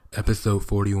Episode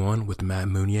 41 with Matt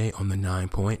Mounier on the 9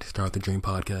 Point Start the Dream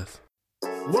podcast.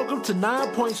 Welcome to 9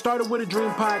 Point Started with a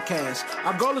Dream podcast.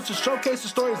 Our goal is to showcase the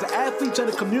stories of athletes and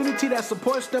the community that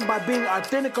supports them by being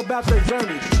authentic about their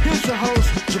journey. Here's your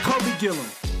host, Jacoby Gillum.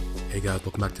 Hey guys,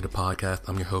 welcome back to the podcast.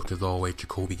 I'm your host as always,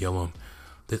 Jacoby Gillum.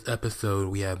 This episode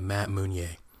we have Matt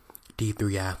Mounier,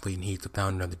 D3 athlete, and he's the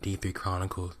founder of the D3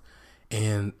 Chronicles.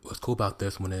 And what's cool about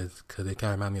this one is because it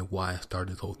kind of reminded me of why I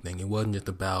started this whole thing. It wasn't just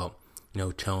about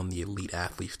telling the elite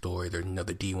athlete stories or,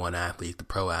 the D1 athletes, the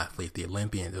pro athletes, the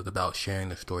Olympians. It was about sharing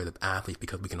the stories of athletes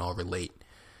because we can all relate.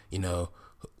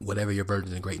 Whatever your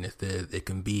version of greatness is, it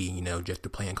can be, just to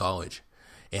play in college.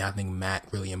 And I think Matt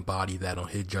really embodied that on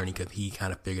his journey because he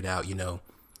kind of figured out,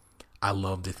 I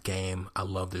love this game, I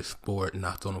love this sport, and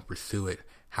I still don't pursue it.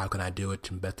 How can I do it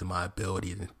to the best of my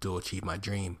abilities and still achieve my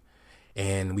dream?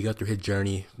 And we go through his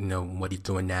journey, what he's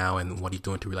doing now and what he's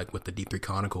doing to with the D3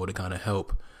 Chronicle to kind of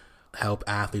help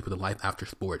athletes with a life after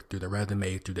sport through the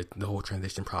resume, through the whole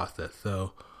transition process.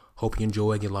 So hope you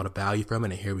enjoy, get a lot of value from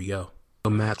it, and here we go. So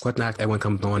Matt, the question everyone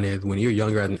comes on is, when you're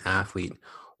younger as an athlete,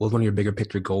 what was one of your bigger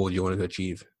picture goals you wanted to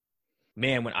achieve?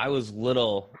 Man, when I was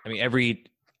little, every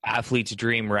athlete's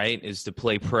dream, right, is to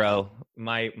play pro.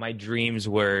 My dreams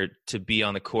were to be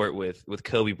on the court with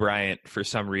Kobe Bryant for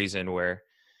some reason, where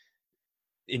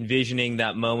envisioning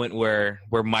that moment where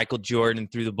Michael Jordan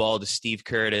threw the ball to Steve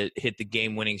Kerr to hit the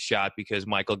game-winning shot because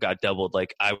Michael got doubled.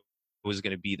 Like, I was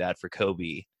going to be that for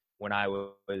Kobe when I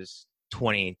was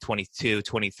 20, 22,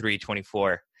 23,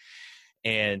 24.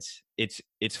 And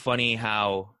it's funny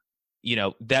how,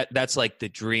 that's like the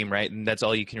dream, right? And that's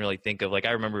all you can really think of. Like,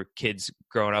 I remember kids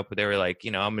growing up, they were like,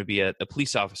 I'm going to be a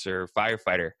police officer or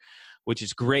firefighter, which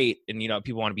is great. And,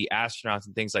 people want to be astronauts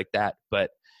and things like that.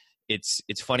 But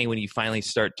it's funny when you finally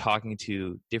start talking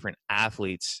to different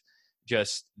athletes,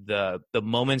 just the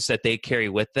moments that they carry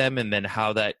with them, and then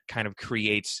how that kind of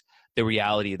creates the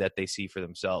reality that they see for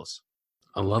themselves.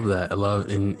 I love that.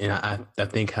 And I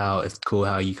think how it's cool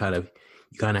how you kind of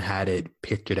had it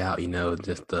pictured out,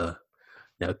 just the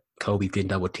Kobe getting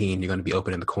double teamed, you're going to be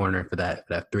open in the corner for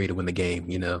that three to win the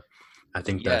game. I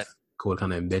think that's cool to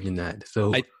kind of envision that.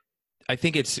 So I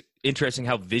think it's interesting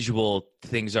how visual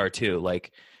things are too.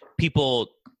 Like, people,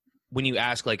 when you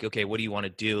ask, like, okay, what do you want to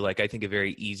do? Like, I think a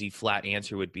very easy, flat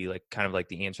answer would be like kind of like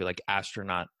the answer, like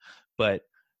astronaut. But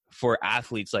for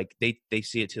athletes, like they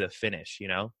see it to the finish,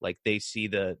 like they see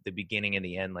the beginning and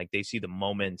the end. Like, they see the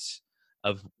moments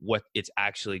of what it's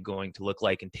actually going to look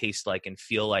like and taste like and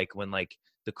feel like when like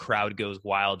the crowd goes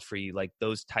wild for you, like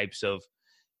those types of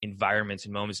environments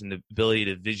and moments, and the ability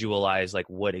to visualize like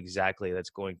what exactly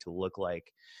that's going to look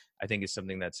like, I think is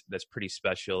something that's pretty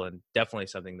special, and definitely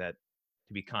something that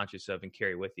to be conscious of and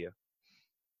carry with you.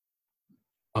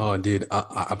 Oh, dude,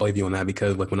 I believe you on that,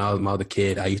 because like when I was a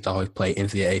kid, I used to always play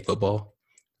NCAA football.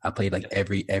 I played like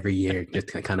every year just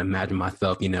to kind of imagine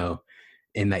myself, in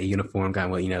that uniform, kind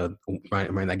of,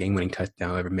 running that game-winning touchdown,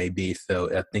 whatever it may be.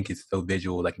 So I think it's so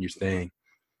visual, like you're saying.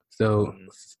 So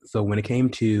when it came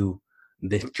to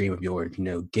this dream of yours,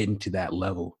 getting to that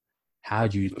level, how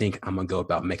do you think I'm gonna go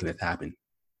about making this happen?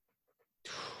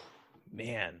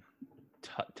 Man,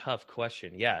 tough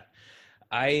question. Yeah.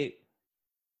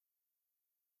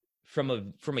 From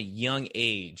a young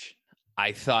age,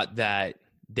 I thought that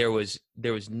there was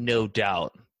no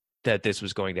doubt that this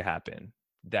was going to happen,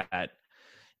 that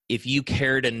if you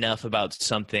cared enough about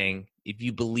something, if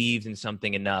you believed in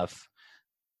something enough,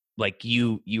 like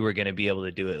you were going to be able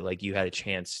to do it. Like, you had a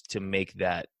chance to make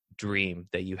that dream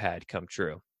that you had come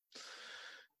true.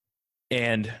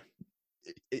 And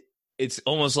it's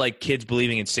almost like kids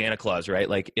believing in Santa Claus, right?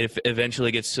 Like, if eventually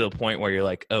gets to a point where you're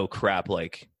like, oh crap,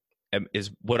 like,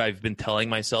 is what I've been telling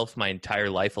myself my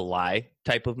entire life a lie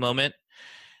type of moment.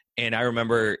 And I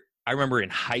remember in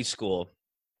high school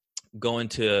going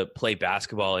to play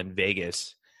basketball in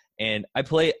Vegas, and I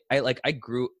played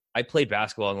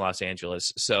basketball in Los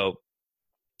Angeles. So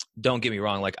don't get me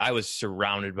wrong. Like, I was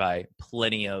surrounded by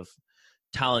plenty of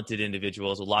talented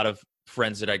individuals. A lot of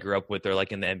friends that I grew up with are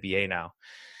like in the NBA now.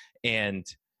 And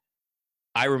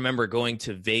I remember going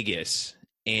to Vegas,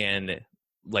 and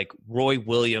like Roy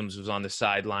Williams was on the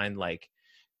sideline, like,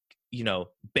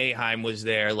 Boeheim was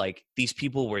there. Like, these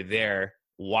people were there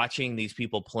watching these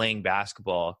people playing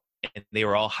basketball, and they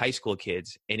were all high school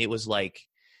kids. And it was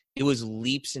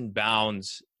leaps and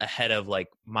bounds ahead of like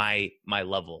my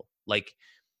level. Like,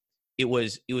 it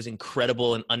was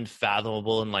incredible and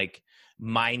unfathomable and like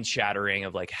mind shattering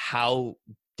of like how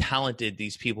talented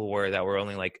these people were that were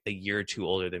only like a year or two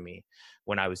older than me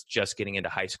when I was just getting into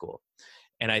high school.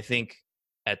 And I think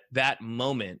at that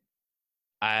moment,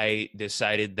 I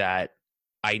decided that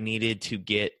I needed to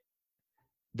get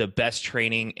the best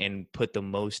training and put the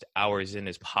most hours in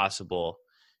as possible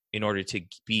in order to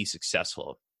be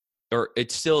successful, or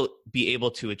it still be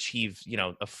able to achieve,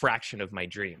 a fraction of my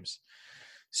dreams.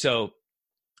 So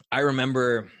I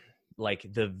remember like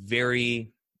the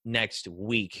very next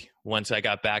week, once I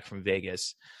got back from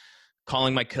Vegas,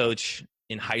 calling my coach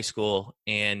in high school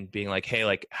and being like, hey,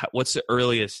 like, what's the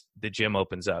earliest the gym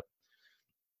opens up?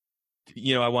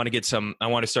 I want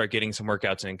to start getting some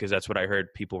workouts in, because that's what I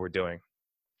heard people were doing.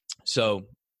 So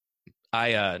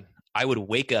I would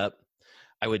wake up,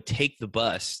 I would take the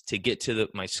bus to get to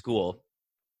my school,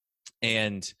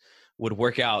 and would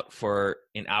work out for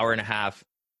an hour and a half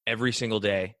every single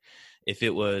day. If it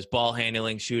was ball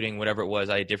handling, shooting, whatever it was,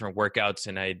 I had different workouts,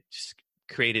 and I just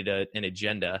created an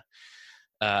agenda.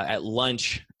 At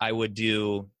lunch, I would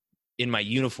do, in my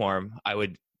uniform, I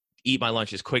would eat my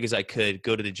lunch as quick as I could,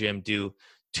 go to the gym, do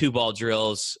 2-ball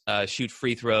drills, shoot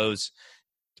free throws,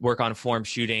 work on form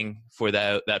shooting for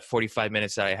that 45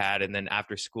 minutes that I had. And then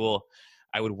after school,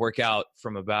 I would work out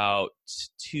from about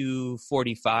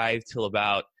 2:45 till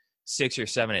about 6 or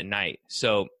 7 at night.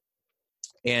 So,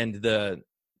 and the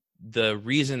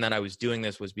reason that I was doing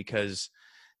this was because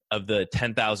of the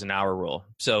 10,000 hour rule.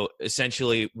 So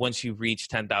essentially, once you reach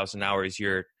 10,000 hours,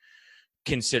 you're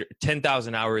consider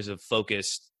 10,000 hours of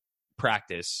focused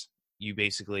practice. You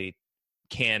basically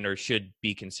can or should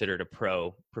be considered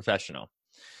a professional.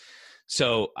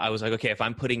 So I was like, okay, if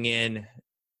I'm putting in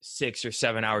 6 or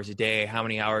 7 hours a day, how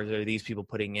many hours are these people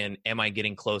putting in? Am I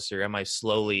getting closer? Am I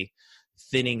slowly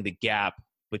thinning the gap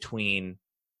between,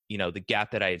 the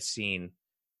gap that I had seen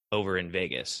over in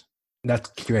Vegas?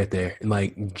 That's key right there. And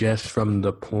like, just from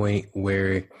the point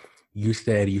where you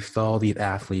said you saw these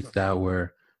athletes that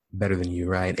were better than you,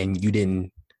 right? And it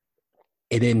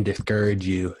didn't discourage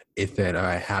you. It said, all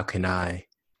right, how can I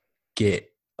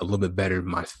get a little bit better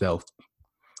myself?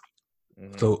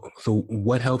 Mm-hmm. So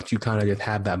what helped you kind of just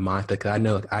have that mindset? Because I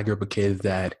know I grew up with kids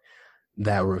that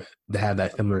had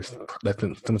that similar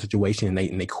situation, and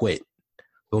they quit.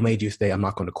 So what made you say, I'm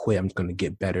not going to quit, I'm just going to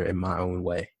get better in my own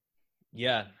way?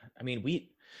 Yeah. I mean,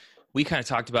 we kind of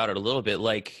talked about it a little bit.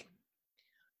 Like,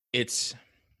 it's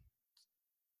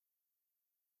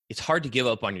hard to give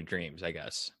up on your dreams, I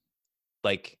guess.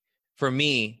 Like, for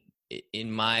me,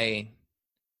 in my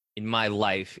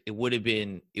life, it would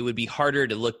be harder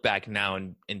to look back now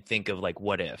and think of like,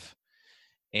 what if?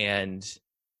 And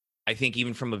I think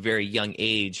even from a very young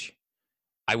age,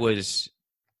 I was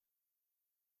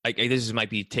like, this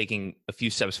might be taking a few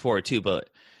steps forward too, but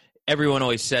everyone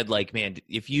always said like, man,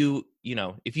 if you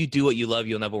do what you love,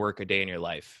 you'll never work a day in your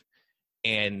life.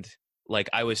 And like,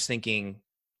 I was thinking,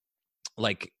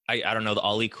 like, I don't know the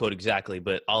Ali quote exactly,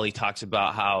 but Ali talks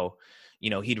about how,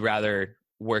 he'd rather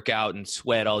work out and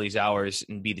sweat all these hours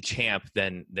and be the champ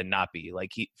than not be.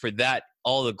 Like, for that,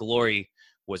 all the glory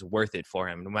was worth it for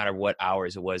him, no matter what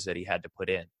hours it was that he had to put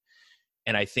in.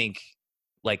 And I think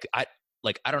I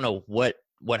don't know what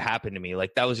happened to me.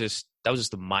 Like, that was just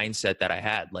the mindset that I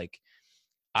had. Like,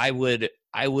 I would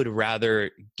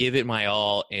rather give it my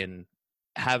all and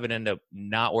have it end up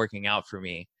not working out for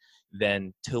me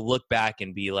than to look back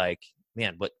and be like,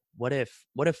 man, what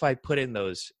if I put in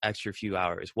those extra few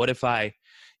hours? What if I,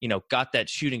 got that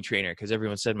shooting trainer, because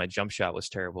everyone said my jump shot was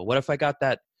terrible? What if I got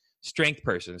that strength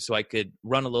person so I could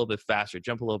run a little bit faster,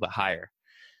 jump a little bit higher?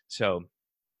 So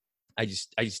I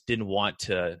just didn't want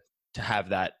to have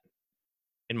that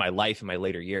in my life in my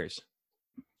later years.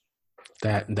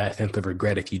 That sense of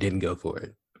regret if you didn't go for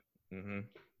it. Mm-hmm.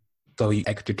 So you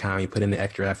extra time, you put in the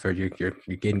extra effort, you're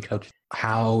getting coached.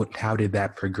 How did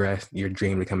that progress your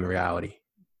dream become a reality?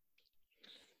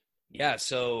 Yeah,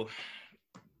 so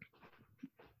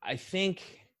I think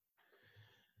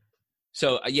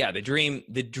so. Yeah, the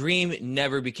dream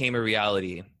never became a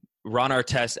reality. Ron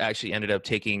Artest actually ended up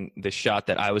taking the shot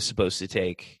that I was supposed to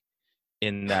take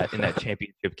in that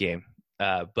championship game.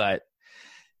 But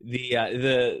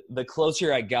the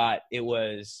closer I got, it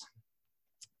was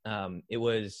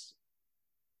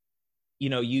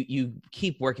you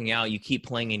keep working out, you keep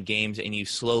playing in games, and you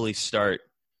slowly start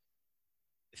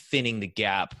thinning the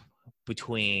gap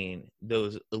between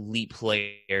those elite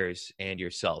players and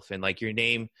yourself. And like, your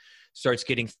name starts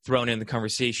getting thrown in the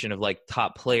conversation of like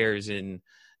top players in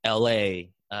LA.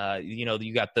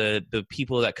 You got the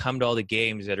people that come to all the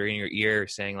games that are in your ear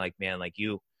saying like, man, like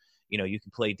you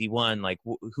can play D1, like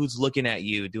who's looking at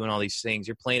you doing all these things?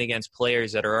 You're playing against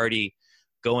players that are already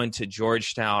going to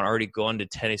Georgetown, already going to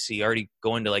Tennessee, already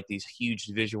going to like these huge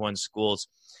Division I schools.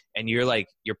 And you're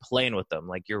playing with them.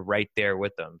 Like, you're right there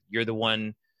with them. You're the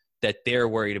one that they're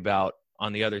worried about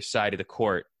on the other side of the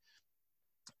court.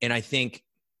 And I think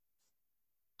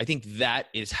I think that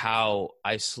is how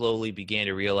I slowly began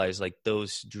to realize like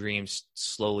those dreams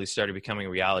slowly started becoming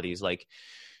realities. Like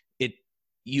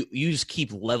you just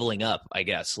keep leveling up, I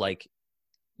guess. Like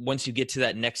once you get to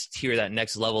that next tier, that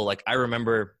next level, like I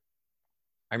remember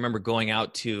going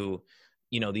out to,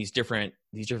 these different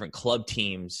club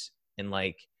teams. And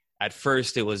like, at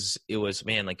first it was,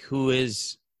 man, like who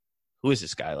is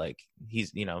this guy? Like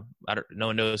he's, no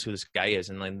one knows who this guy is.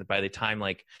 And then by the time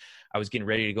like I was getting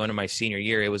ready to go into my senior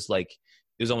year, it was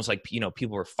almost like,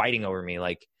 people were fighting over me.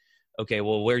 Like, okay,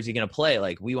 well, where's he going to play?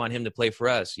 Like, we want him to play for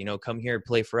us, come here,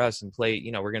 play for us and play,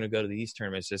 we're going to go to these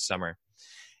tournaments this summer.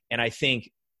 And I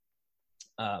think,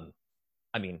 I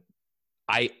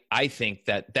think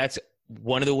that that's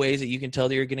one of the ways that you can tell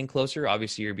that you're getting closer.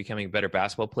 Obviously you're becoming a better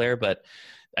basketball player, but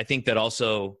I think that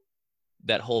also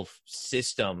that whole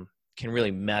system can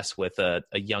really mess with a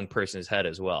young person's head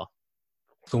as well.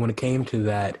 So when it came to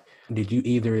that, did you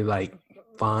either like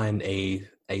find a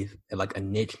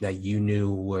niche that you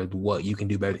knew was what you can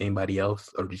do better than anybody else,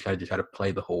 or did you try to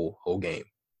play the whole game?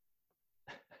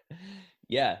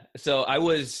 Yeah. So I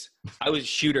was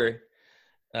shooter.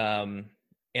 And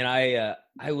I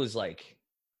was like,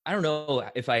 I don't know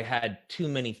if I had too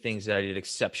many things that I did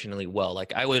exceptionally well.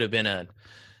 Like I would have been a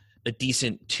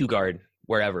decent 2-guard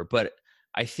wherever, but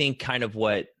I think kind of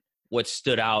what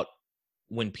stood out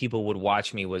when people would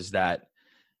watch me was that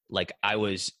like I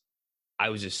was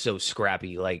just so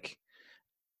scrappy. Like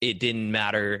it didn't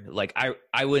matter. Like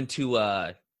I went to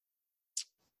I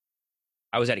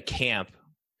was at a camp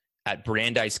at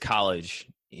Brandeis College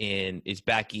it's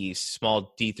back east,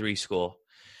 small D3 school.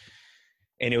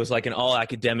 And it was like an all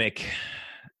academic,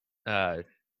 group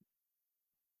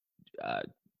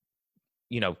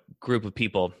of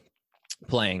people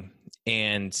playing.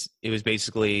 And it was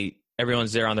basically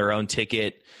everyone's there on their own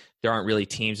ticket. There aren't really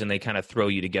teams, and they kind of throw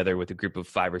you together with a group of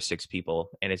 5 or 6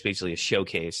 people. And it's basically a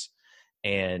showcase.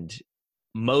 And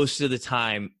most of the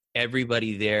time,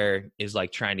 everybody there is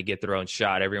like trying to get their own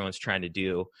shot. Everyone's trying to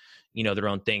do, their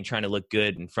own thing, trying to look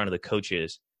good in front of the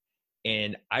coaches.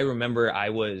 And I remember I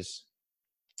was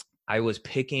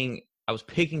picking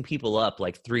people up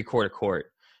like 3/4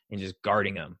 court and just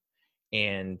guarding them.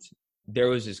 And there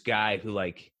was this guy who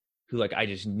I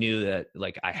just knew that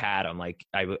like I had him. Like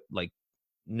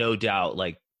no doubt,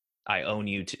 like I'm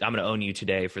going to own you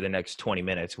today for the next 20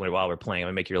 minutes while we're playing. I'm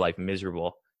gonna make your life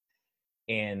miserable.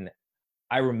 And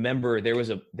I remember there was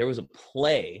a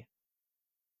play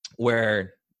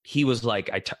where he was like,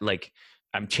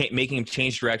 I'm making him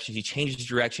change directions. He changes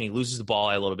direction. He loses the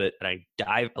ball a little bit, and I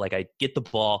dive, like I get the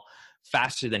ball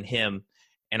faster than him,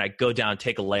 and I go down,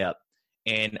 take a layup,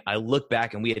 and I look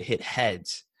back, and we had hit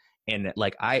heads, and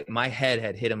like my head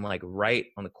had hit him like right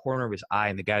on the corner of his eye,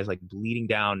 and the guy's like bleeding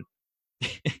down.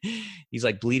 He's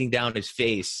like bleeding down his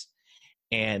face,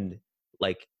 and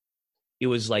like it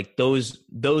was like those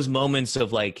moments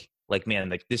of like man,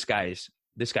 like this guy's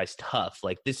tough.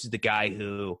 Like this is the guy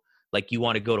who like you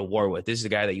want to go to war with. This is the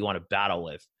guy that you want to battle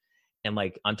with. And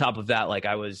like on top of that, like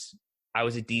I was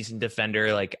a decent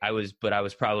defender. Like I was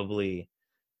probably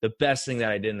the best thing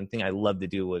that I did, and the thing I loved to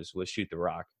do was shoot the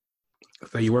rock.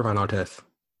 So you were on our test.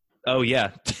 Oh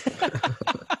yeah.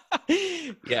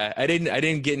 Yeah, I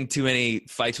didn't get in too many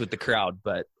fights with the crowd,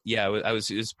 but yeah, it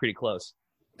was pretty close.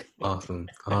 Awesome.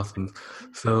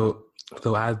 So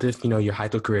as this, your high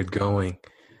school career is going,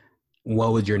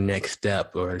 what was your next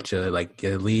step, or to like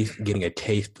at least getting a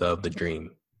taste of the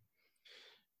dream?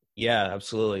 Yeah,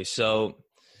 absolutely. So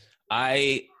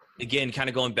again, kind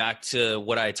of going back to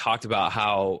what I talked about,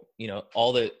 how,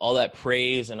 all that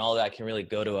praise and all that can really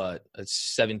go to a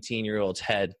 17-year-old's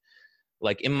head.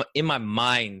 Like in my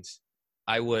mind,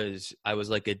 I was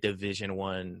like a Division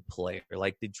I player.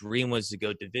 Like the dream was to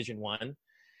go Division I.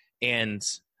 And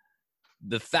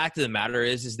the fact of the matter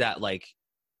is that like,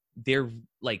 they're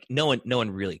like, no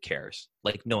one really cares.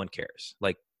 Like no one cares.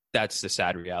 Like that's the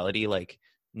sad reality. Like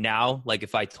now, like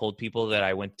if I told people that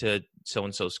I went to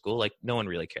so-and-so school, like no one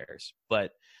really cares.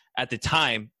 But at the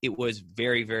time it was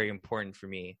very, very important for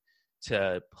me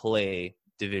to play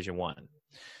Division I.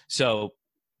 So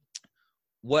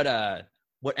what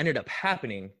ended up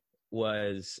happening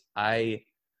was I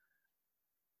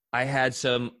had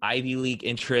some Ivy League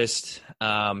interest,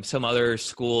 some other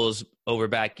schools over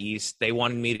back east. They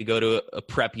wanted me to go to a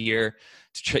prep year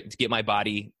to get my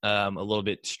body a little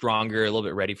bit stronger, a little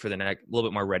bit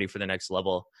more ready for the next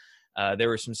level. There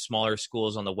were some smaller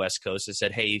schools on the West Coast that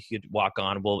said, "Hey, you could walk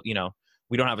on. Well,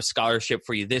 we don't have a scholarship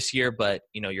for you this year, but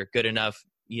you're good enough.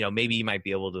 Maybe you might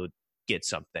be able to get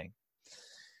something."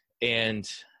 And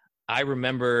I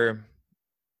remember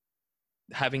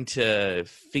having to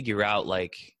figure out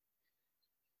like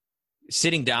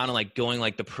sitting down and like going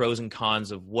like the pros and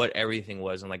cons of what everything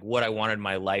was and like what I wanted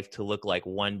my life to look like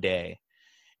one day.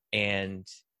 And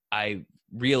I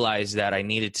realized that I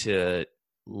needed to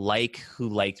like who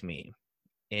liked me.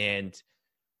 And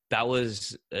that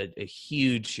was a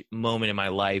huge moment in my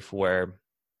life where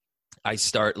I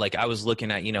was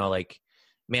looking at, like,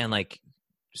 man, like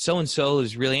so-and-so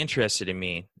is really interested in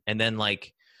me. And then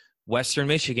like Western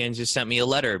Michigan just sent me a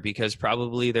letter because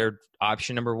probably their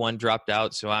option number 1 dropped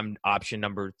out. So I'm option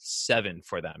number 7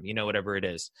 for them, whatever it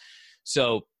is.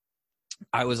 So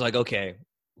I was like, okay,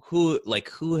 who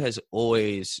has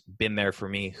always been there for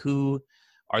me? Who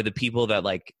are the people that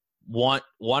like want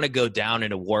to go down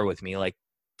into war with me? Like,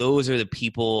 those are the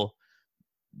people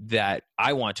that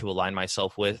I want to align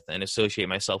myself with and associate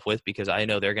myself with, because I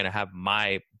know they're going to have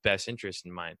my best interest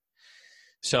in mind.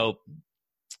 So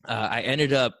I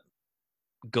ended up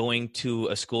going to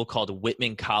a school called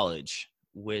Whitman College,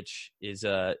 which is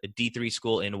a D3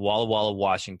 school in Walla Walla,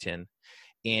 Washington.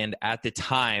 And at the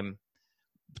time,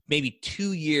 maybe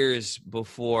 2 years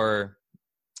before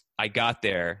I got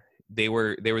there, they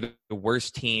were the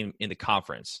worst team in the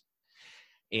conference.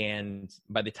 And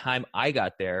by the time I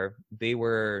got there, they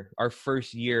were, our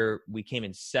first year, we came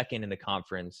in second in the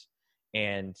conference.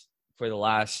 And for the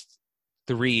last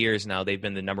 3 years now, they've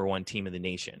been the number 1 team in the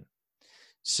nation.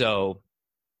 So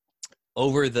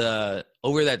over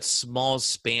that small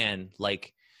span,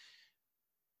 like,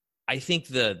 I think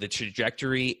the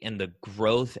trajectory and the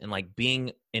growth and like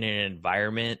being in an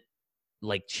environment,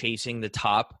 like chasing the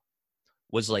top,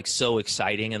 was like so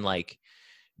exciting. And like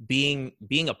being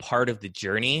a part of the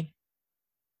journey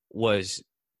was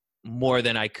more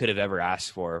than I could have ever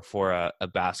asked for a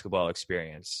basketball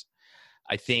experience.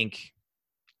 I think,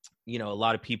 a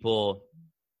lot of people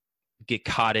get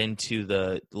caught into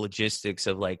the logistics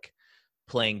of like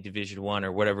playing Division I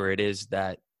or whatever it is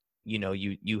that,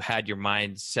 you had your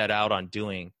mind set out on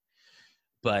doing.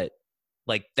 But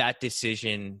like that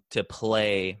decision to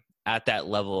play at that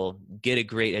level, get a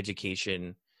great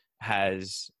education,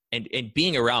 and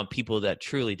being around people that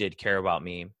truly did care about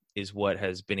me is what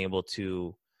has been able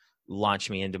to launch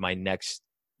me into my next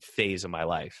phase of my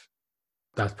life.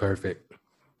 That's perfect.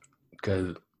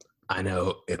 Because I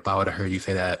know if I would have heard you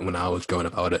say that when I was growing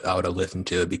up, I would have listened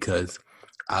to it, because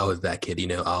I was that kid,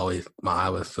 my eye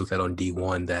was so set on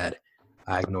D1 that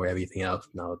I ignored everything else.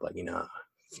 And I was like,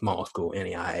 small school,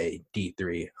 NAIA,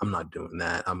 D3, I'm not doing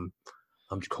that. I'm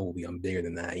Jacoby, I'm bigger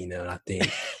than that, and I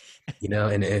think,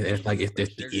 and it's like, it's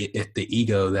the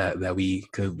ego that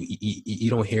you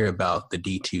don't hear about the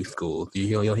D2 schools.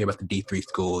 You don't hear about the D3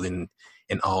 schools and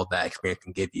all that experience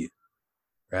can give you,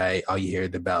 right? All you hear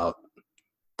is about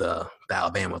the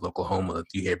Alabamas, Oklahomas.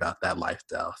 You hear about that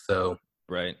lifestyle. So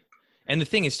right. And the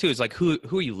thing is too, is like, who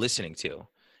are you listening to?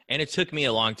 And it took me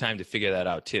a long time to figure that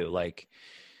out too. Like,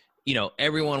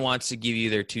 everyone wants to give you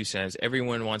their 2 cents.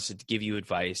 Everyone wants to give you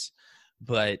advice,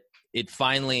 but it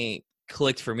finally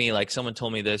clicked for me. Like, someone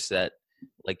told me this, that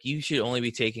like, you should only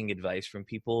be taking advice from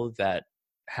people that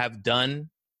have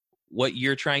done what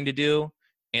you're trying to do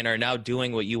and are now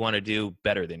doing what you want to do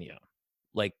better than you.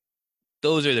 Like,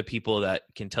 those are the people that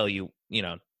can tell you,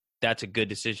 that's a good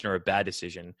decision or a bad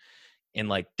decision. And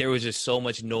like, there was just so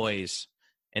much noise,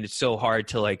 and it's so hard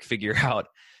to like figure out,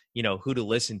 who to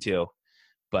listen to.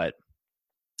 But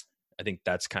I think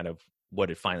that's kind of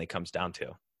what it finally comes down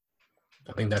to.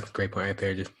 I think that's a great point right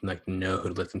there. Just like know who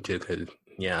to listen to, because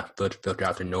filter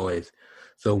out the noise.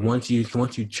 So once you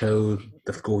chose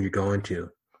the school you're going to,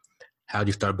 how'd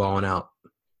you start balling out?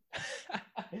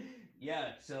 Yeah,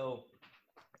 so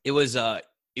it was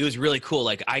really cool.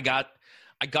 Like I got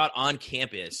on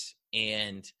campus,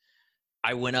 and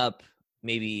I went up a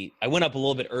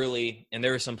little bit early, and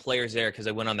there were some players there because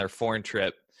I went on their foreign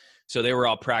trip. So they were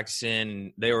all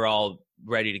practicing, they were all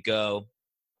ready to go.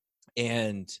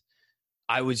 And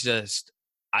I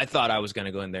thought I was going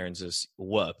to go in there and just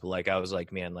whoop. Like, I was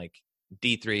like, man, like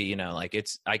D3, like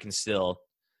I can still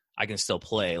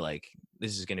play. Like,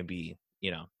 this is going to be,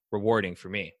 rewarding for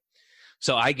me.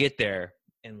 So I get there,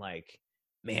 and like,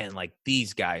 man, like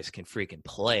these guys can freaking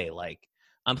play. Like,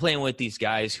 I'm playing with these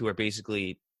guys who are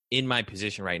basically in my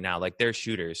position right now. Like, they're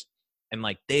shooters, and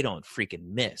like, they don't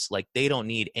freaking miss. Like, they don't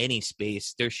need any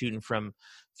space. They're shooting from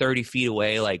 30 feet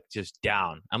away, like just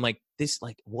down. I'm like, this,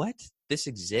 like, what? This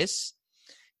exists?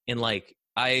 And like,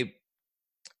 I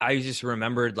just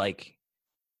remembered, like,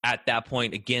 at that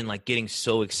point, again, like getting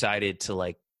so excited to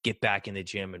like get back in the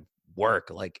gym and work.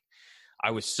 Like,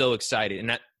 I was so excited.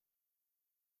 And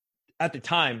at the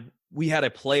time, we had a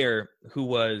player who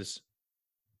was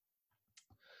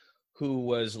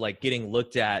like getting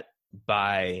looked at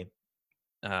by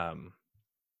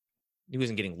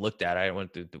wasn't getting looked at. I don't know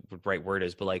what the right word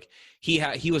is, but like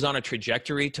he was on a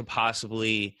trajectory to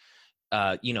possibly,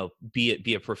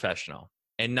 be a professional,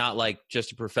 and not like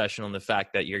just a professional in the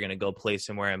fact that you're going to go play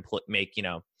somewhere and make,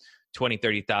 20,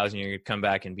 30,000. You're going to come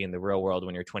back and be in the real world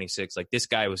when you're 26. Like this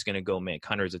guy was going to go make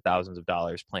hundreds of thousands of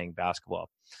dollars playing basketball.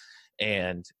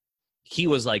 And he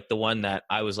was like the one that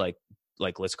I was like,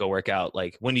 let's go work out.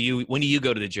 Like, when do you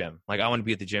go to the gym? Like, I want to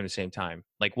be at the gym at the same time.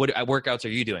 Like, what workouts are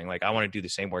you doing? Like, I want to do the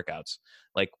same workouts.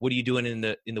 Like, what are you doing in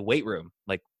the weight room?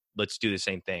 Like, let's do the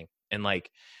same thing. And like,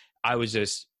 I was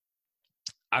just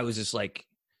like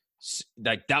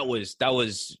that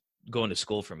was going to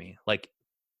school for me. Like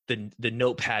the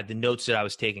notepad, the notes that I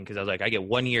was taking, because I was like, I get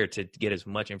 1 year to get as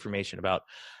much information about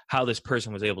how this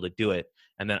person was able to do it,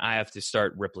 and then I have to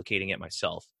start replicating it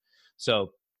myself.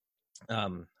 So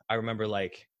I remember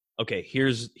like, okay,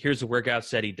 here's the workouts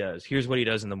that he does. Here's what he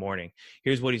does in the morning.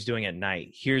 Here's what he's doing at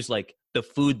night. Here's like the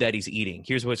food that he's eating.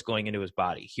 Here's what's going into his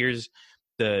body. Here's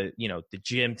the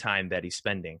gym time that he's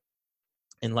spending.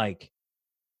 And like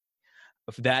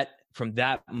from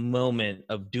that moment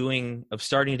of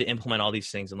starting to implement all these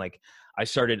things, and like I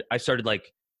started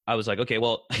like, I was like, okay,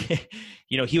 well,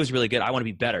 he was really good. I want to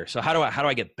be better. So how do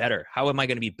I get better? How am I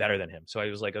going to be better than him? So I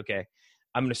was like, okay,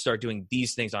 I'm going to start doing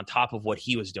these things on top of what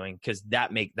he was doing, because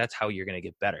that's how you're going to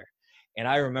get better. And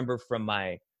I remember from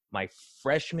my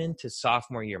freshman to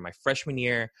sophomore year, my freshman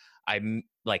year, I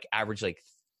like averaged like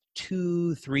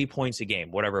 2-3 points a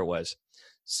game, whatever it was.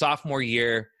 Sophomore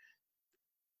year,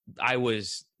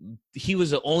 he was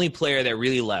the only player that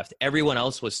really left. Everyone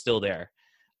else was still there.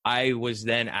 I was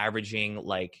then averaging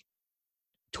like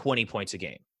 20 points a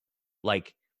game.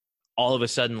 Like all of a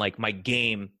sudden, like my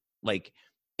game, like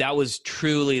that was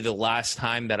truly the last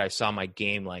time that I saw my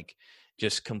game like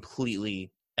just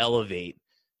completely elevate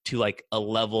to like a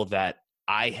level that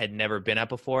I had never been at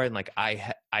before. And like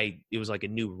it was like a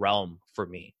new realm for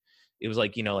me. It was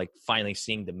like, like finally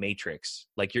seeing the Matrix.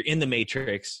 Like you're in the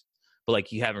Matrix, but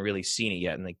like you haven't really seen it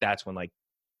yet. And like that's when like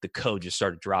the code just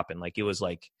started dropping. Like it was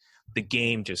like the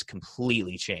game just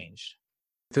completely changed.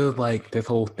 It feels like this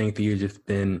whole thing for you has just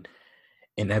been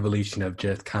an evolution of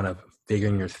just kind of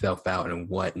figuring yourself out and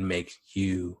what makes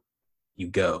you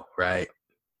go, right?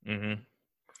 Mm-hmm.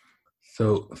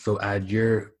 So as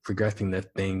you're progressing this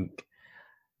thing,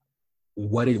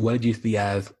 what did you see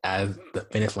as the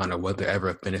finish line, or was there ever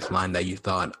a finish line that you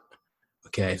thought,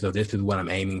 okay, so this is what I'm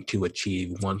aiming to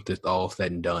achieve once it's all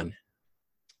said and done?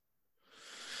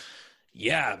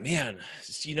 Yeah, man.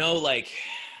 Like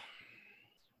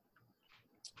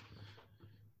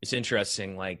it's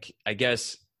interesting. Like, I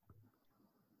guess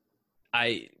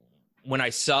when I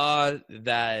saw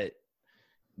that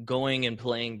going and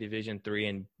playing Division III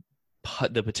and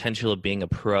the potential of being a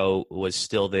pro was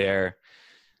still there,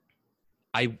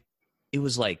 it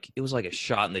was like a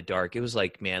shot in the dark. It was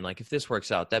like, man, like if this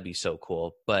works out, that'd be so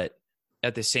cool. But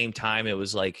at the same time, it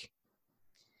was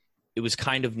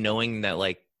kind of knowing that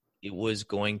like it was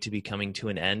going to be coming to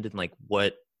an end, and like,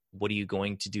 what are you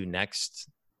going to do next,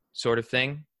 sort of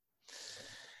thing.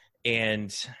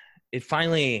 And it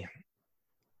finally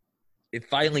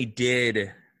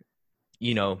did,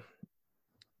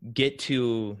 get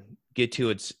to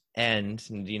its end.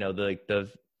 And,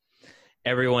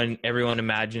 everyone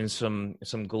imagines some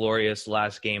glorious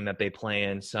last game that they play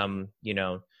in, some,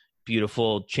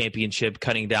 beautiful championship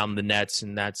cutting down the nets.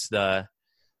 And that's the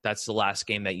last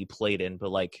game that you played in.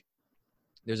 But like,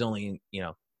 there's only,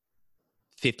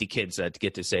 50 kids that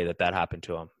get to say that happened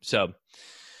to them. So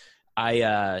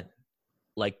I,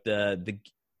 like the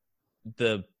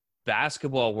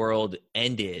basketball world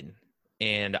ended,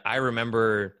 and I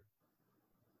remember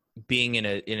being in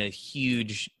a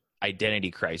huge identity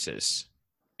crisis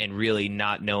and really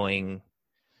not knowing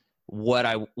what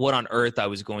on earth I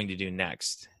was going to do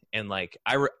next. And like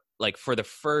for the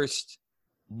first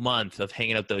month of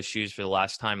hanging up those shoes for the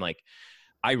last time, like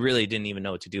I really didn't even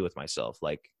know what to do with myself.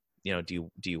 Like, do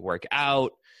you work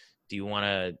out? Do you want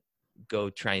to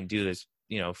go try and do this,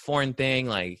 foreign thing?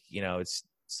 Like, it's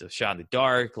a shot in the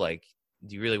dark. Like,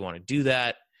 do you really want to do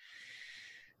that?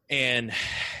 And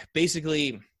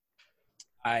basically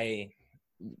I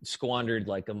squandered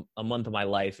like a month of my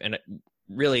life, and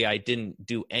really I didn't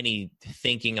do any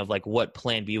thinking of like what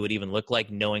plan B would even look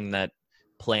like, knowing that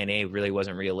plan A really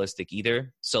wasn't realistic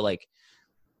either. So like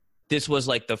this was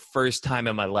like the first time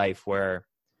in my life where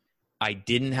I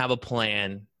didn't have a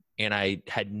plan and I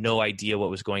had no idea what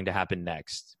was going to happen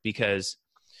next, because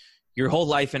your whole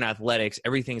life in athletics,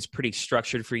 everything's pretty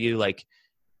structured for you. Like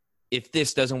if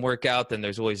this doesn't work out, then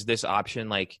there's always this option.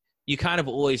 Like you kind of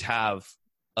always have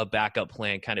a backup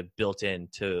plan kind of built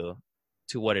into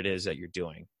what it is that you're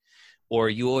doing. or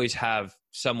you always have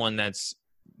someone that's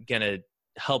going to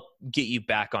help get you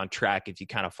back on track if you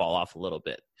kind of fall off a little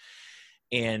bit.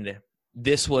 And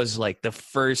this was like the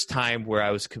first time where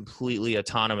I was completely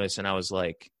autonomous, and I was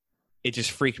like, it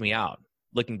just freaked me out.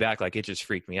 Looking back, like it just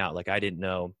freaked me out. Like I didn't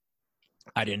know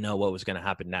what was going to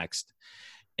happen next.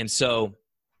 And so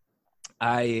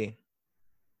I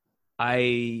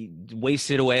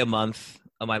wasted away a month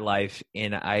of my life,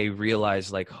 and I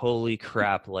realized like, holy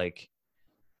crap, like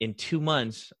in 2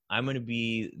 months, I'm going to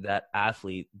be that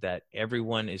athlete that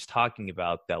everyone is talking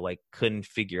about that like couldn't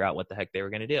figure out what the heck they were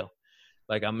going to do.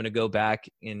 Like I'm going to go back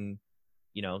and,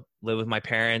 live with my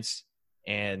parents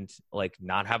and like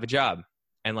not have a job.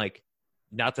 And like,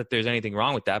 not that there's anything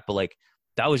wrong with that, but like,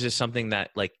 that was just something that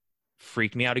like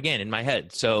freaked me out again in my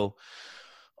head. So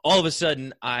all of a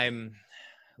sudden I'm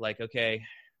like, okay,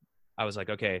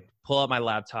 pull out my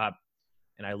laptop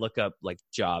and I look up like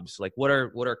jobs, like what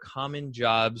are common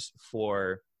jobs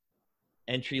for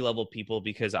entry level people?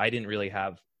 Because I didn't really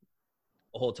have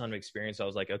a whole ton of experience. So I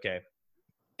was like, okay,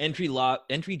 entry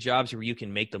jobs where you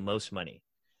can make the most money.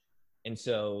 And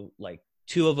so like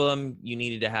 2 of them, you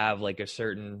needed to have like a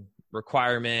certain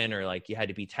requirement, or like you had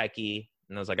to be techie.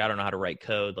 And I was like, I don't know how to write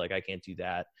code. Like I can't do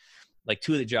that. Like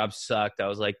 2 of the jobs sucked. I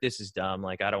was like, this is dumb.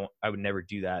 Like I would never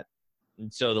do that.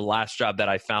 And so the last job that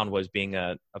I found was being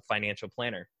a financial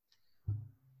planner.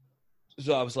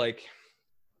 So I was like,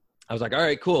 all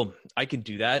right, cool. I can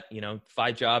do that.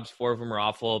 5 jobs, 4 of them are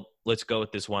awful. Let's go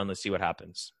with this one. Let's see what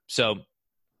happens. So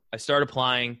I started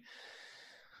applying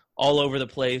all over the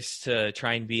place to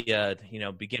try and be a,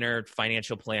 beginner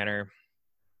financial planner.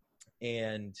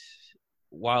 And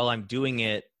while I'm doing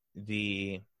it,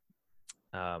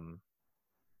 I'm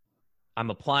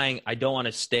applying. I don't want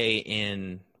to stay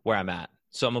in where I'm at.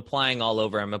 So I'm applying all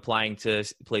over. I'm applying to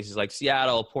places like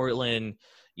Seattle, Portland,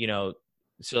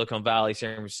 Silicon Valley,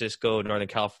 San Francisco, Northern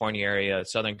California area,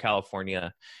 Southern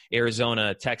California,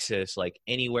 Arizona, Texas, like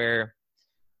anywhere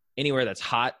that's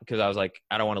hot, because I was like,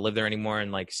 I don't want to live there anymore.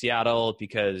 And like Seattle,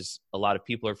 because a lot of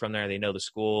people are from there. They know the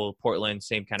school. Portland,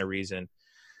 same kind of reason.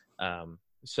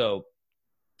 So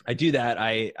I do that.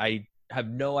 I have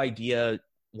no idea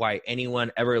why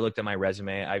anyone ever looked at my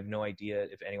resume. I have no idea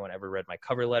if anyone ever read my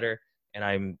cover letter. And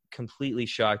I'm completely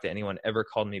shocked that anyone ever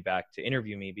called me back to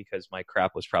interview me, because my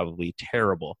crap was probably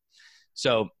terrible.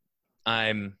 So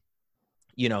I'm,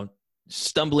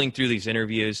 stumbling through these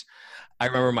interviews. I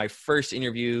remember my first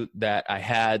interview that I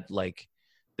had, like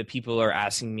the people are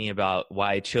asking me about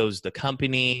why I chose the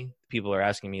company. People are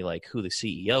asking me like who the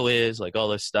CEO is, like all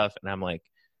this stuff. And I'm like,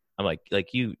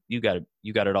 you got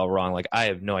it all wrong. Like, I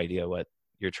have no idea what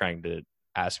you're trying to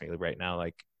ask me right now.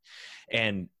 Like,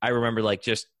 and I remember like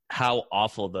just how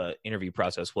awful the interview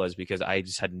process was, because I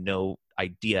just had no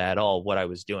idea at all what I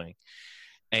was doing.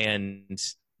 And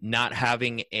not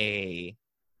having a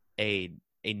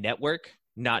network,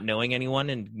 not knowing anyone,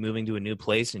 and moving to a new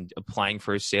place and applying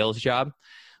for a sales job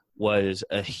was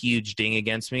a huge ding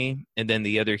against me. And then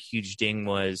the other huge ding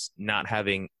was not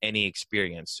having any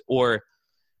experience, or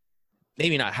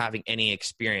maybe not having any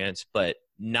experience, but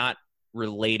not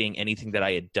relating anything that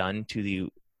I had done to the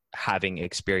having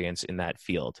experience in that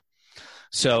field.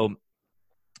 So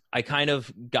I kind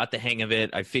of got the hang of it.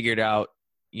 I figured out,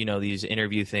 these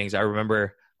interview things. I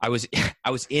remember I was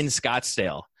in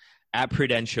Scottsdale at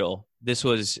Prudential. This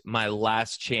was my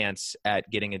last chance at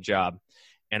getting a job.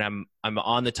 And I'm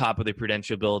on the top of the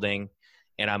Prudential building,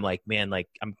 and I'm like, man, like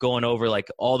I'm going over like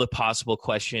all the possible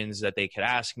questions that they could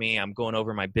ask me. I'm going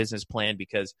over my business plan,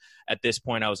 because at this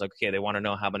point I was like, okay, they want to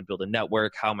know how I'm going to build a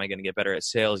network. How am I going to get better at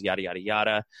sales? Yada, yada,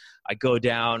 yada. I go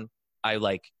down.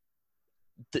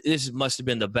 This must have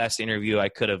been the best interview I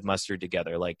could have mustered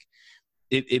together. Like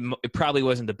it probably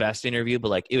wasn't the best interview, but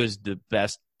like it was the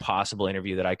best possible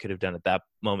interview that I could have done at that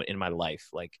moment in my life.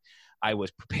 Like I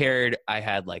was prepared. I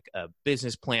had like a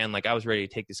business plan. Like I was ready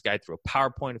to take this guy through a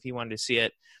PowerPoint if he wanted to see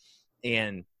it.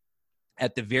 And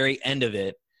at the very end of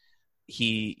it,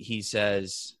 he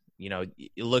says, it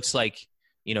looks like,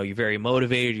 you're very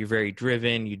motivated. You're very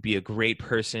driven. You'd be a great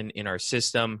person in our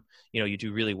system. You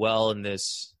do really well in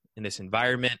this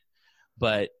environment,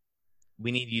 but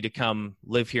we need you to come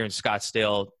live here in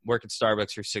Scottsdale, work at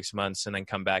Starbucks for 6 months, and then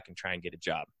come back and try and get a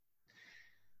job.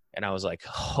 And I was like,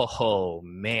 oh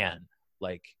man,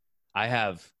 like I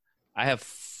have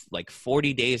like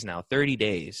 40 days now, 30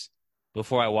 days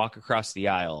before I walk across the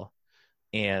aisle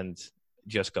and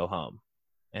just go home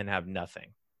and have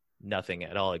nothing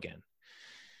at all again.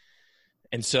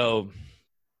 And so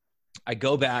I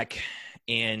go back,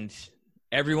 and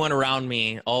everyone around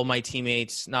me, all my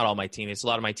teammates, not all my teammates, a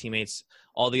lot of my teammates,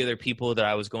 all the other people that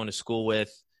I was going to school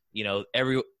with,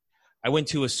 I went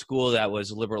to a school that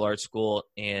was a liberal arts school,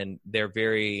 and they're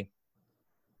very,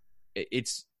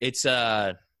 it's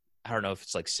I don't know if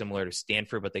it's like similar to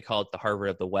Stanford, but they call it the Harvard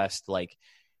of the West. Like,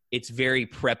 it's very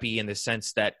preppy in the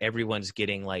sense that everyone's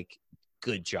getting like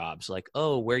good jobs. Like,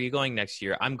 oh, where are you going next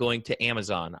year? I'm going to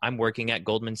Amazon. I'm working at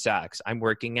Goldman Sachs. I'm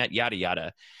working at yada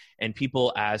yada. And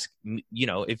people ask, you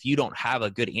know, if you don't have a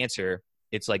good answer,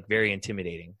 it's like very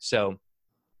intimidating. So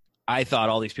I thought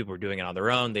all these people were doing it on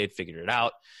their own. They had figured it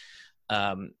out.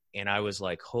 And I was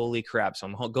like, holy crap. So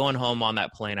I'm going home on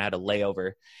that plane. I had a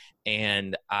layover,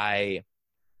 and I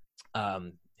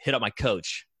hit up my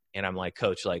coach, and I'm like,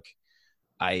 Coach, like,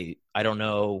 I don't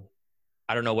know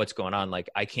what's going on. Like,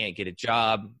 I can't get a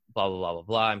job, blah, blah, blah, blah,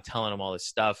 blah. I'm telling him all this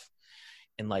stuff.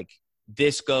 And like,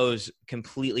 this goes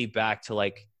completely back to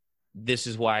like, this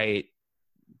is why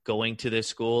going to this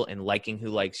school and liking Who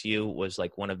Likes You was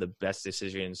like one of the best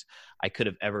decisions I could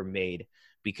have ever made,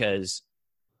 because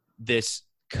this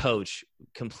coach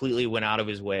completely went out of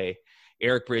his way.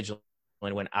 Eric Bridgeland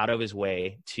went out of his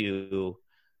way to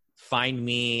find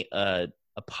me a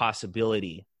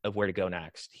possibility of where to go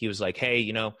next. He was like, hey,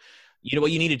 you know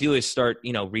what you need to do is start,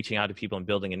 you know, reaching out to people and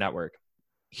building a network.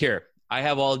 Here, I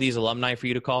have all of these alumni for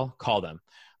you to call them.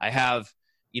 I have,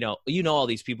 you know, all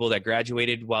these people that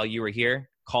graduated while you were here,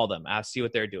 call them, see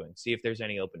what they're doing, see if there's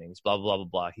any openings, blah, blah, blah,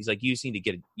 blah. He's like, you just need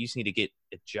to get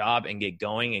a job and get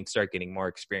going and start getting more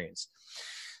experience.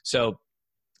 So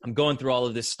I'm going through all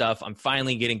of this stuff. I'm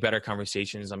finally getting better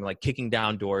conversations. I'm like kicking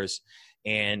down doors,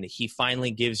 and he finally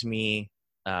gives me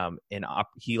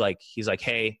he's like,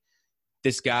 hey,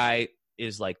 this guy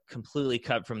is like completely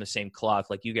cut from the same cloth.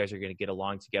 Like, you guys are going to get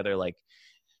along together. Like,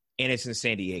 and it's in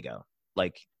San Diego.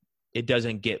 Like, it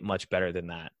doesn't get much better than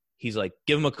that. He's like,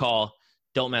 give him a call.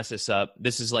 Don't mess this up.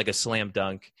 This is like a slam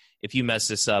dunk. If you mess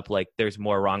this up, like, there's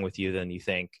more wrong with you than you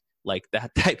think. Like,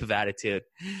 that type of attitude.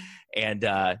 And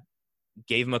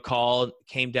gave him a call,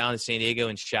 came down to San Diego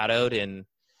and shadowed, and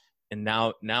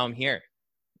now I'm here.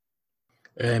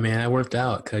 Hey man, that worked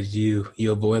out because you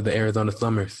avoid the Arizona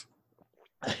summers.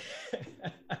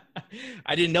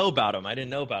 I didn't know about him. At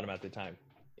the time.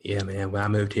 Yeah, man. When I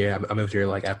moved here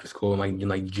like after school in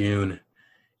like June,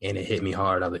 and it hit me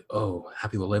hard. I was like, oh, how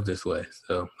people live this way.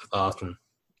 So it's awesome.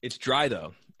 It's dry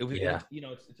though. Yeah. You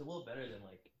know, it's a little better than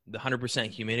like the 100%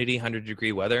 humidity,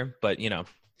 100-degree weather, but you know,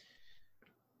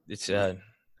 it's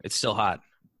still hot.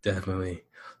 Definitely.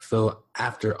 So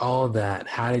after all that,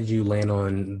 how did you land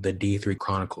on the D3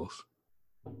 Chronicles?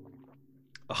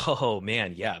 Oh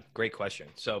man, yeah, great question.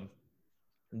 So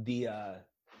the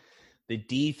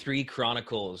D3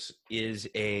 Chronicles is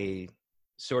a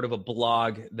sort of a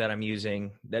blog that I'm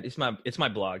using. It's my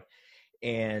blog,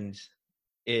 and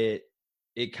it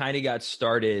kind of got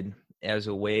started as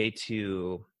a way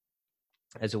to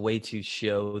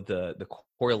show the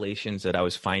correlations that I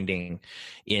was finding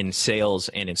in sales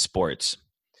and in sports.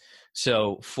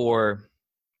 So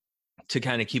to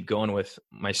kind of keep going with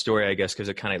my story, I guess, because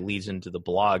it kind of leads into the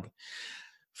blog.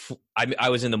 I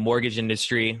was in the mortgage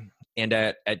industry, and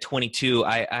at 22,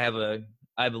 I have a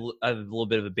little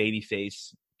bit of a baby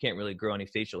face. Can't really grow any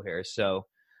facial hair, so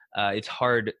it's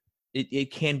hard.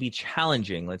 It can be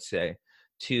challenging, let's say,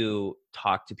 to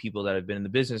talk to people that have been in the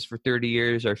business for 30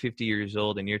 years or 50 years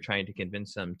old, and you're trying to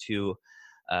convince them to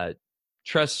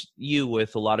trust you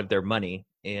with a lot of their money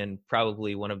and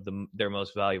probably one of their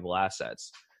most valuable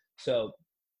assets. So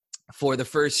for the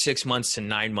first 6 months to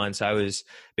 9 months, I was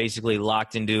basically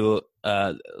locked into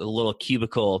a little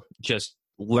cubicle, just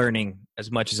learning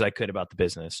as much as I could about the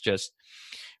business, just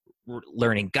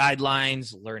learning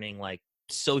guidelines, learning like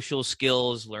social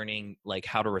skills, learning like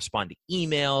how to respond to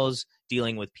emails,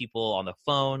 dealing with people on the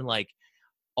phone, like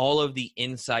all of the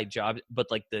inside jobs.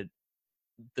 But like the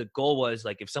goal was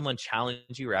like, if someone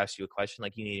challenged you or asked you a question,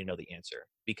 like you need to know the answer,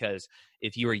 because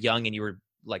if you were young and you were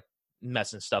like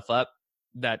messing stuff up,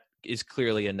 that is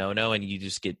clearly a no-no, and you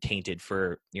just get tainted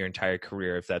for your entire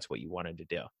career if that's what you wanted to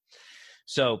do.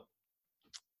 So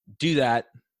do that.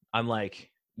 I'm like,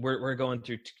 we're going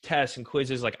through tests and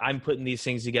quizzes. Like, I'm putting these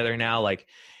things together now, like,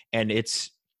 and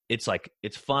it's like,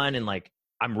 it's fun. And like,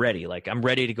 I'm ready. Like, I'm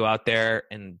ready to go out there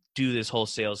and do this whole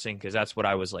sales thing, 'cause that's what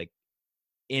I was like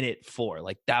in it for.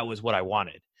 Like, that was what I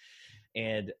wanted.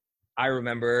 And I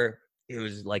remember it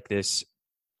was like this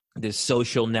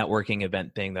social networking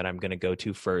event thing that I'm going to go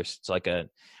to first. It's like it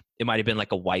might've been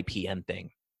like a YPN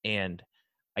thing. And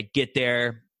I get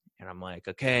there and I'm like,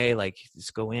 okay, like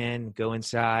just go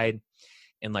inside.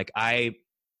 And like, I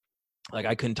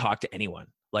couldn't talk to anyone.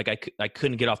 Like I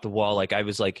couldn't get off the wall. Like I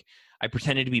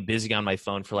pretended to be busy on my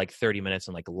phone for like 30 minutes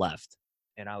and like left.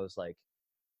 And I was like,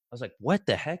 what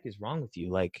the heck is wrong with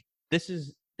you? Like, this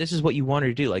is this is what you wanted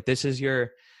to do. Like, this is how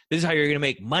you're going to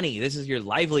make money. This is your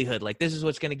livelihood. Like, this is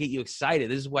what's going to get you excited.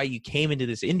 This is why you came into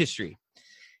this industry.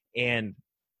 And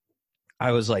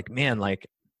I was like, man, like,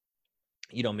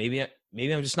 maybe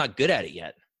I'm just not good at it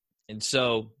yet. And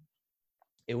so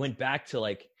it went back to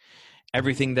like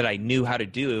everything that I knew how to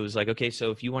do. It was like, okay,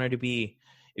 so if you want to be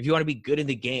good in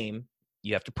the game,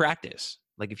 you have to practice.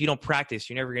 Like, if you don't practice,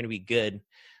 you're never going to be good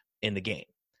in the game.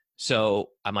 So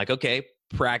I'm like, okay,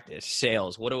 practice,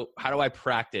 sales. How do I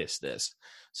practice this?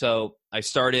 So I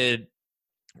started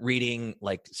reading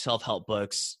like self-help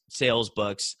books, sales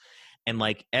books, and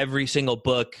like every single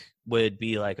book would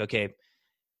be like, okay,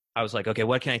 I was like, okay,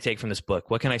 what can I take from this book?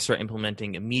 What can I start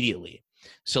implementing immediately?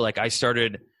 So like I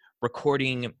started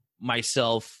recording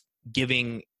myself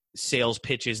giving sales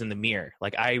pitches in the mirror.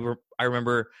 Like I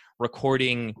remember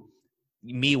recording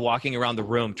me walking around the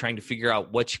room trying to figure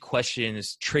out which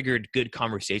questions triggered good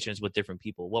conversations with different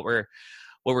people. What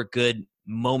were good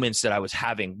moments that I was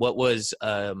having? What was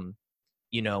a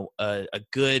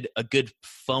good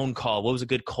phone call? What was a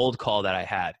good cold call that I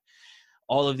had?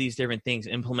 All of these different things,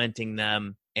 implementing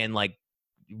them and like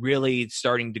really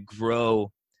starting to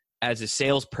grow as a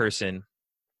salesperson.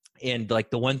 And like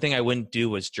the one thing I wouldn't do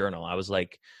was journal. I was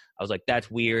like, that's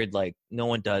weird. Like no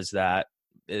one does that.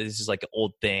 This is like an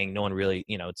old thing. No one really,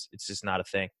 it's just not a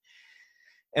thing.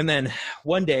 And then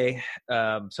one day,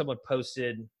 someone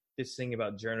posted this thing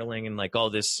about journaling and like all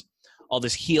this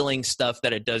healing stuff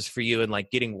that it does for you and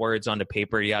like getting words onto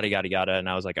paper, yada, yada, yada. And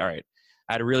I was like, all right,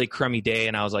 I had a really crummy day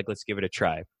and I was like, let's give it a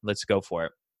try. Let's go for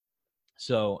it.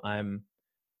 So I'm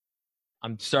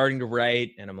starting to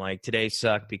write and I'm like, today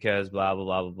sucked because blah, blah,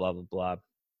 blah, blah, blah, blah, blah.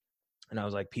 And I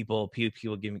was like, people keep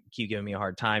giving me a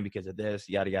hard time because of this,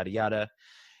 yada, yada, yada.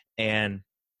 And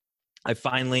I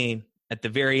finally, at the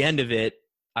very end of it,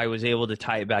 I was able to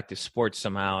tie it back to sports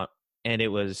somehow. And it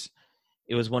was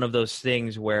one of those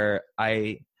things where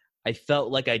I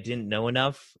felt like I didn't know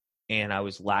enough and I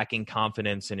was lacking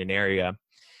confidence in an area.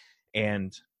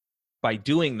 And by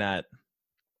doing that,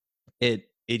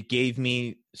 it gave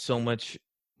me so much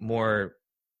more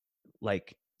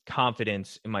like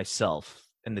confidence in myself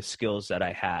and the skills that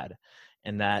I had,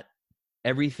 and that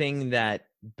everything that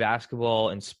basketball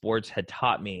and sports had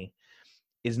taught me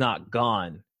is not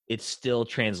gone. It's still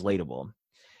translatable.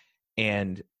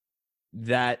 And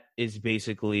that is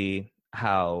basically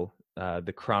how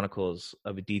the Chronicles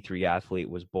of a D3 Athlete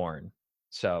was born.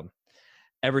 So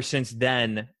ever since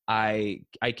then, I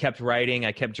kept writing,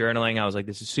 I kept journaling. I was like,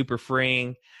 this is super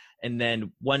freeing. And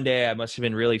then one day I must have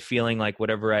been really feeling like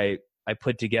whatever I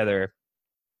put together,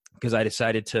 because I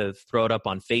decided to throw it up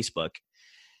on Facebook.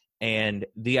 And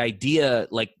the idea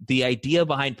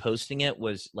behind posting it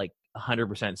was like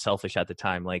 100% selfish at the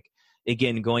time. Like,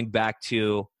 again, going back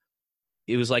to,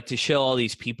 it was like to show all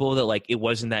these people that like, it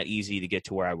wasn't that easy to get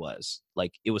to where I was.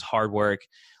 Like, it was hard work.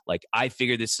 Like, I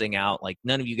figured this thing out. Like,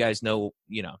 none of you guys know,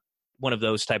 one of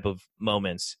those type of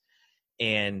moments.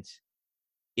 And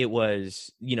it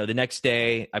was, the next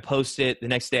day I post it, the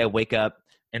next day I wake up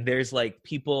and there's like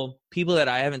people that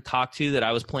I haven't talked to that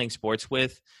I was playing sports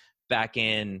with back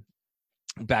when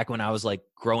I was like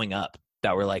growing up,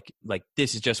 that were like,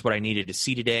 this is just what I needed to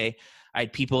see today. I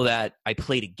had people that I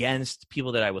played against,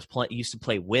 people that I was used to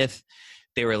play with.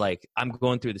 They were like, I'm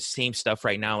going through the same stuff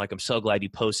right now. Like, I'm so glad you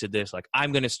posted this. Like,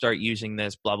 I'm going to start using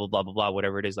this, blah, blah, blah, blah, blah,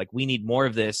 whatever it is. Like, we need more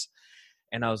of this.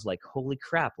 And I was like, holy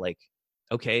crap. Like,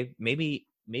 okay, maybe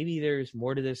there's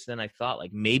more to this than I thought.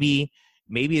 Like, maybe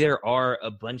there are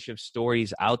a bunch of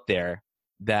stories out there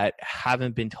that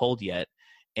haven't been told yet.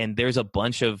 And there's a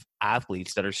bunch of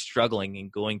athletes that are struggling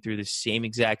and going through the same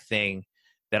exact thing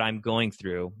that I'm going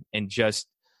through and just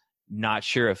not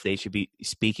sure if they should be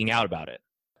speaking out about it.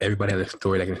 Everybody has a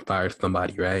story that can inspire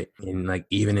somebody, right? And like,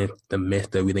 even in the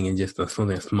midst of everything, just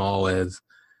something as small as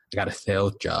I got a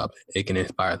sales job, it can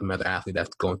inspire some other athlete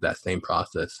that's going through that same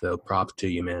process. So props to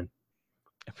you, man.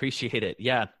 Appreciate it.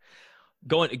 Yeah.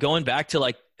 Going back to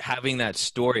like having that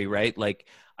story, right? Like,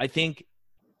 I think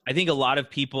a lot of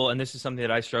people, and this is something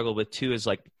that I struggle with too, is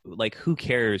like who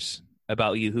cares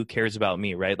about you? Who cares about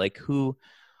me? Right? Like, who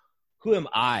am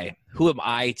I? Who am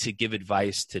I to give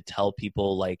advice, to tell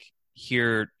people like,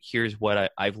 here's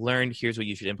what I've learned. Here's what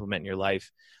you should implement in your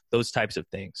life. Those types of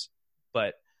things.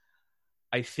 But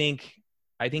I think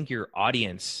your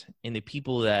audience and the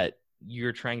people that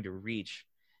you're trying to reach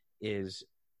is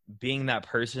being that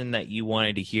person that you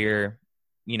wanted to hear,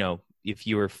 if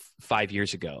you were 5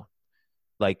 years ago.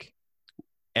 Like,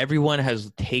 everyone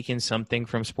has taken something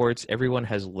from sports. Everyone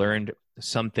has learned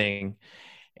something,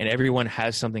 and everyone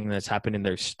has something that's happened in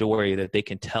their story that they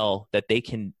can tell, that they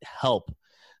can help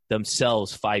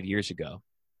themselves 5 years ago.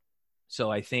 So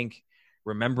I think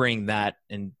remembering that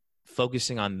and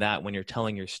focusing on that when you're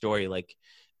telling your story, like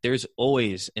there's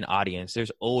always an audience.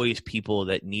 There's always people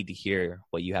that need to hear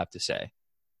what you have to say.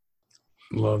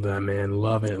 Love that, man.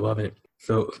 Love it. Love it.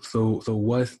 So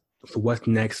what's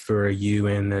next for you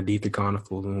and the D3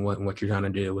 Chronicles and what you're trying to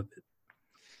do with it?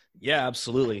 Yeah,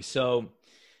 absolutely. So,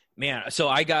 man,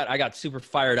 I got super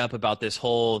fired up about this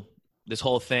whole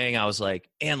thing. I was like,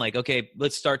 man, like, okay,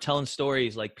 let's start telling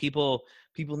stories. Like people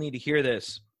need to hear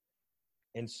this.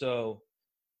 And so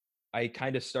I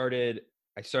kind of started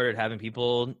having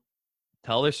people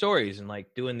tell their stories and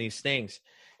like doing these things.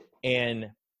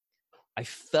 And I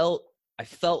felt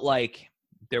like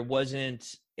there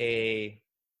wasn't a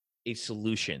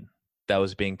solution that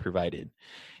was being provided.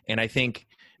 And I think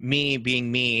me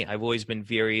being me, I've always been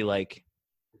very like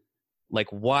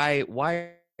why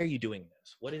are you doing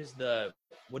this? What is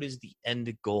the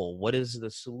end goal? What is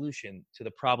the solution to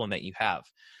the problem that you have?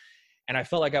 And I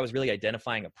felt like I was really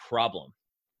identifying a problem.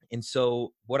 And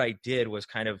so what I did was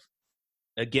kind of,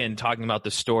 again, talking about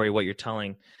the story, what you're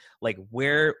telling, like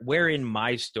where in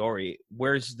my story,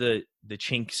 where's the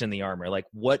chinks in the armor? Like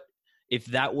what, if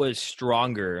that was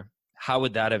stronger, how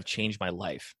would that have changed my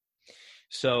life?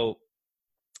 So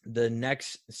the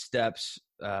next steps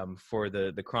for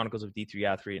the Chronicles of D3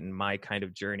 Athlete and my kind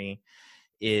of journey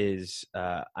is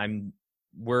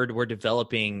we're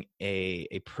developing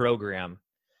a program.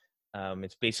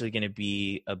 It's basically going to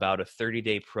be about a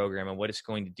 30-day program. And what it's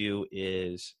going to do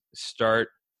is start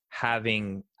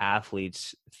having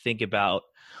athletes think about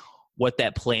what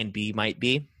that plan B might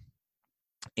be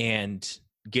and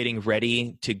getting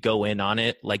ready to go in on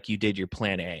it like you did your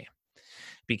plan A.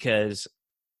 Because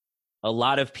a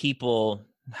lot of people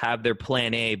have their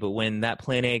plan A, but when that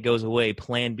plan A goes away,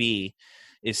 plan B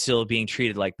is still being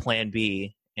treated like plan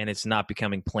B, and it's not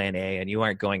becoming plan A, and you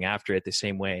aren't going after it the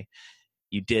same way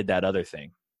you did that other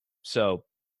thing. So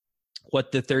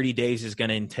what the 30 days is going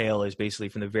to entail is basically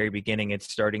from the very beginning,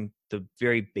 it's starting the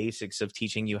very basics of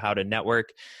teaching you how to network,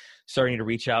 starting to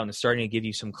reach out and starting to give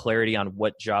you some clarity on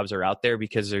what jobs are out there,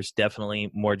 because there's definitely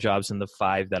more jobs than the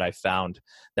 5 that I found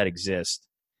that exist.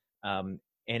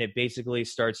 And it basically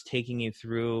starts taking you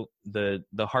through the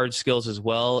hard skills as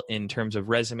well in terms of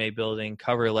resume building,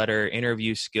 cover letter,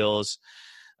 interview skills,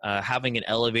 having an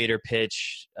elevator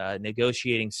pitch,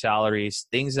 negotiating salaries,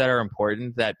 things that are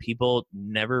important that people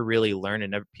never really learn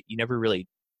and you never really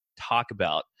talk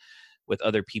about with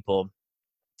other people.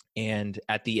 And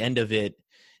at the end of it,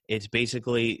 it's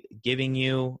basically giving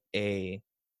you a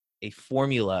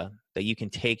formula that you can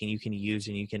take and you can use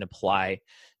and you can apply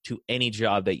to any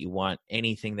job that you want,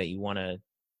 anything that you want to,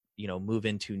 move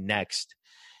into next.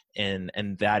 And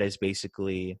that is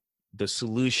basically the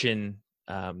solution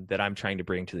that I'm trying to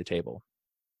bring to the table.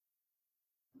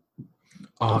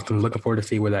 Awesome. Looking forward to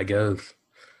see where that goes.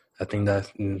 I think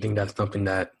that's something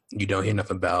that you don't hear enough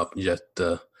about, just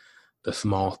the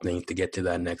small things to get to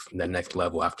that next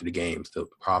level after the game. So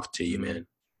props to you, man.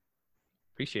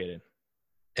 Appreciate it.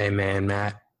 Hey, man,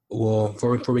 Matt. Well,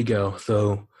 before we go,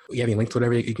 so you have any links,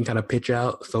 whatever you can kind of pitch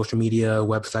out, social media,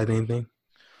 website, anything?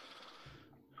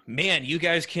 Man, you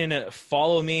guys can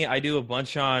follow me. I do a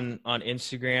bunch on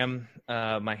Instagram.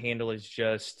 My handle is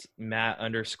just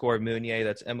Matt_Mounier.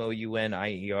 That's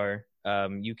Mounier.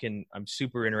 I'm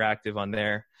super interactive on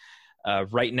there.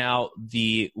 Right now,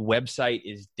 the website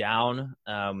is down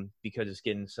because it's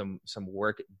getting some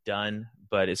work done,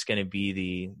 but it's going to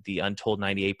be the Untold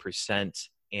 98%.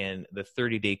 And the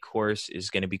 30-day course is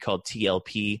going to be called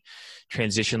TLP,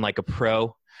 Transition Like a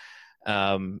Pro.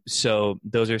 So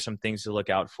those are some things to look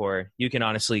out for. You can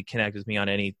honestly connect with me on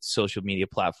any social media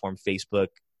platform, Facebook,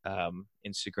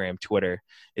 Instagram, Twitter.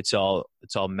 It's all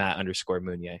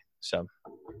Matt_Mounier. So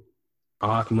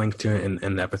I'll have links to it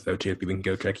in the episode too, if people can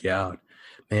go check you out.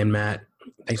 Man, Matt,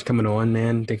 thanks for coming on,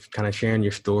 man. Thanks for kind of sharing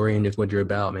your story and just what you're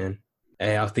about, man.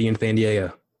 Hey, I'll see you in San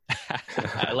Diego.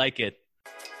 I like it.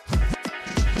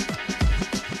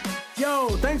 Yo,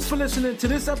 thanks for listening to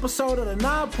this episode of the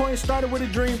 9 Point Started With a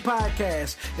Dream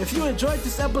podcast. If you enjoyed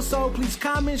this episode, please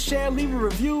comment, share, leave a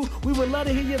review. We would love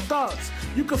to hear your thoughts.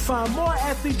 You can find more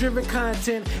athlete-driven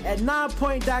content at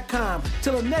 9point.com.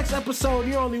 Till the next episode,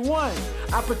 you're only one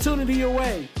opportunity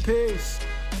away. Peace.